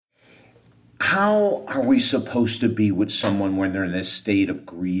How are we supposed to be with someone when they're in this state of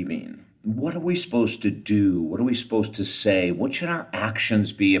grieving? What are we supposed to do? What are we supposed to say? What should our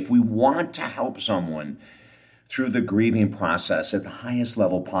actions be if we want to help someone through the grieving process at the highest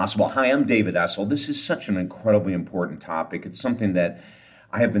level possible? Hi, I'm David Essel. This is such an incredibly important topic. It's something that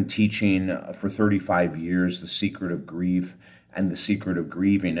I have been teaching for 35 years, the secret of grief and the secret of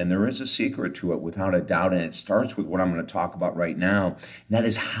grieving. And there is a secret to it without a doubt. And it starts with what I'm going to talk about right now. And that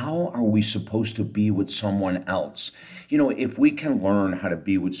is, how are we supposed to be with someone else? You know, if we can learn how to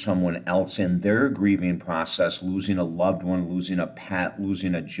be with someone else in their grieving process, losing a loved one, losing a pet,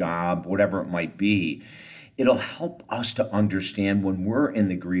 losing a job, whatever it might be, it'll help us to understand when we're in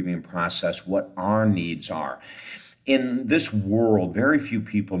the grieving process what our needs are. In this world, very few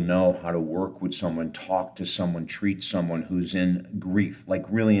people know how to work with someone, talk to someone, treat someone who's in grief, like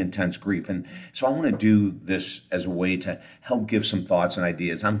really intense grief. And so I want to do this as a way to help give some thoughts and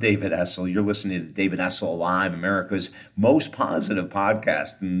ideas. I'm David Essel. You're listening to David Essel Live, America's most positive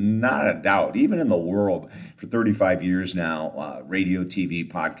podcast, not a doubt, even in the world for 35 years now, radio, TV,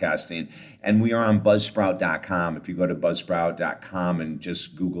 podcasting. And we are on Buzzsprout.com. If you go to Buzzsprout.com and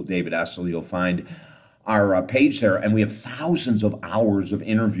just Google David Essel, you'll find our page there, and we have thousands of hours of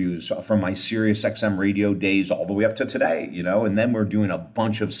interviews from my Sirius XM radio days all the way up to today, and then we're doing a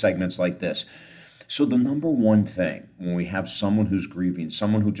bunch of segments like this. So the number one thing when we have someone who's grieving,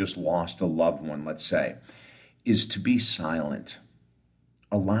 someone who just lost a loved one, let's say, is to be silent.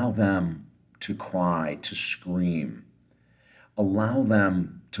 Allow them to cry, to scream. Allow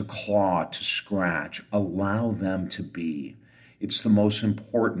them to claw, to scratch. Allow them to be. It's the most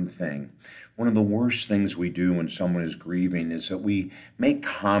important thing. One of the worst things we do when someone is grieving is that we make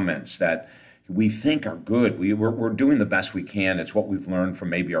comments that we think are good. We're doing the best we can. It's what we've learned from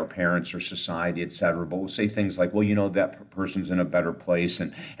maybe our parents or society, etc. But we'll say things like, well, that person's in a better place,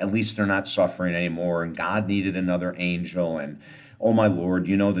 and at least they're not suffering anymore, and God needed another angel, and oh my Lord,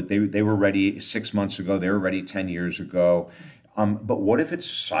 that they were ready 6 months ago, they were ready 10 years ago. But what if it's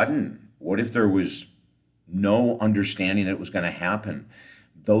sudden? What if there was no understanding that it was going to happen?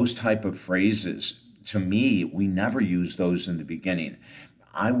 Those type of phrases, to me, we never use those in the beginning.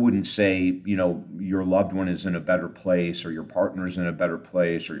 I wouldn't say, your loved one is in a better place, or your partner is in a better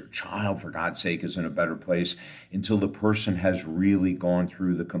place, or your child, for God's sake, is in a better place until the person has really gone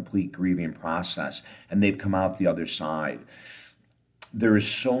through the complete grieving process and they've come out the other side. There is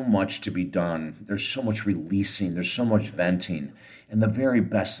so much to be done. There's so much releasing. There's so much venting. And the very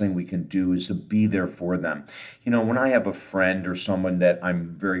best thing we can do is to be there for them. When I have a friend or someone that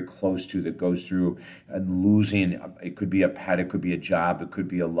I'm very close to that goes through losing, it could be a pet, it could be a job, it could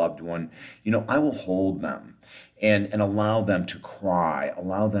be a loved one, I will hold them and allow them to cry,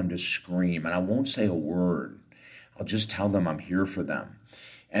 allow them to scream. And I won't say a word. I'll just tell them I'm here for them.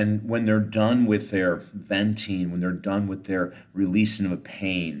 And when they're done with their venting, when they're done with their releasing of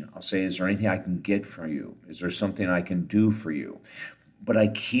pain, I'll say, is there anything I can get for you? Is there something I can do for you? But I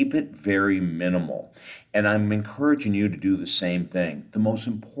keep it very minimal. And I'm encouraging you to do the same thing. The most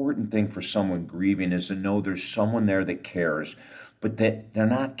important thing for someone grieving is to know there's someone there that cares, but that they're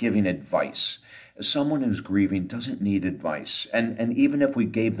not giving advice. Someone who's grieving doesn't need advice. And even if we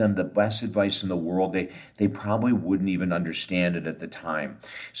gave them the best advice in the world, they probably wouldn't even understand it at the time.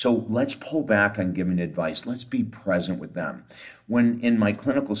 So let's pull back on giving advice. Let's be present with them. When in my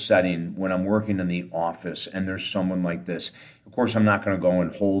clinical setting, when I'm working in the office and there's someone like this, of course, I'm not going to go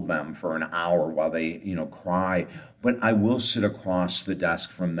and hold them for an hour while they, cry, but I will sit across the desk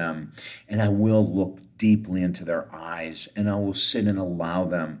from them and I will look deeply into their eyes, and I will sit and allow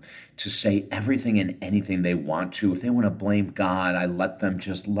them to say everything and anything they want to. If they want to blame God, I let them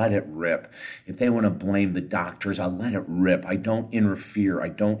just let it rip. If they want to blame the doctors, I let it rip. I don't interfere. I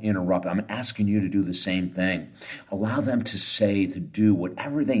don't interrupt. I'm asking you to do the same thing. Allow them to say, to do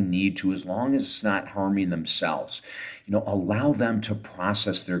whatever they need to, as long as it's not harming themselves. Allow them to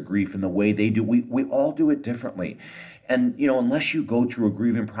process their grief in the way they do. We all do it differently. And, unless you go through a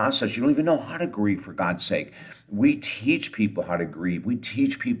grieving process, you don't even know how to grieve, for God's sake. We teach people how to grieve. We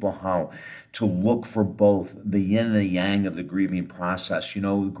teach people how to look for both the yin and the yang of the grieving process.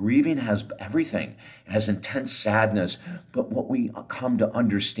 Grieving has everything. It has intense sadness. But what we come to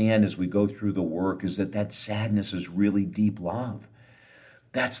understand as we go through the work is that sadness is really deep love.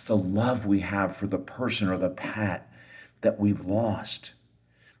 That's the love we have for the person or the pet that we've lost.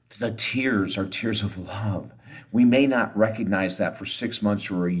 The tears are tears of love. We may not recognize that for 6 months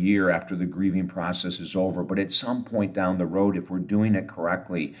or a year after the grieving process is over, but at some point down the road, if we're doing it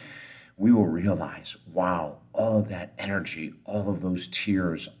correctly, we will realize, wow, all of that energy, all of those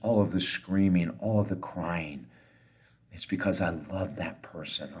tears, all of the screaming, all of the crying, It's because I love that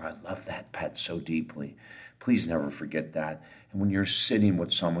person or I love that pet so deeply. Please never forget that. And when you're sitting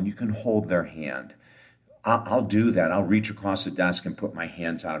with someone, you can hold their hand. I'll do that. I'll reach across the desk and put my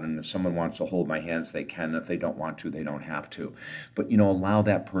hands out. And if someone wants to hold my hands, they can. If they don't want to, they don't have to. But, allow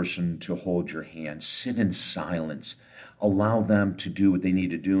that person to hold your hand. Sit in silence. Allow them to do what they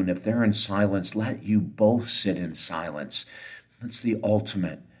need to do. And if they're in silence, let you both sit in silence. That's the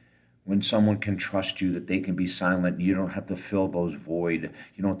ultimate. When someone can trust you that they can be silent, you don't have to fill those void.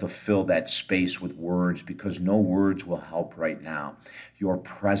 You don't have to fill that space with words, because no words will help right now. Your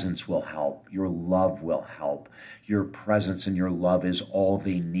presence will help. Your love will help. Your presence and your love is all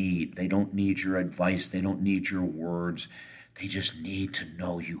they need. They don't need your advice. They don't need your words. They just need to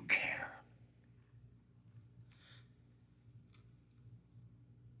know you care.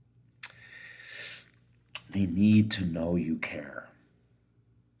 They need to know you care.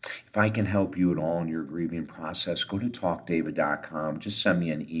 If I can help you at all in your grieving process, go to talkdavid.com. Just send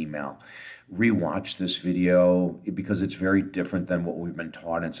me an email. Rewatch this video because it's very different than what we've been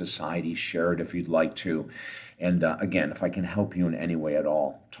taught in society. Share it if you'd like to. And again, if I can help you in any way at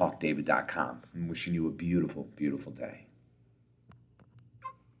all, talkdavid.com. I'm wishing you a beautiful, beautiful day.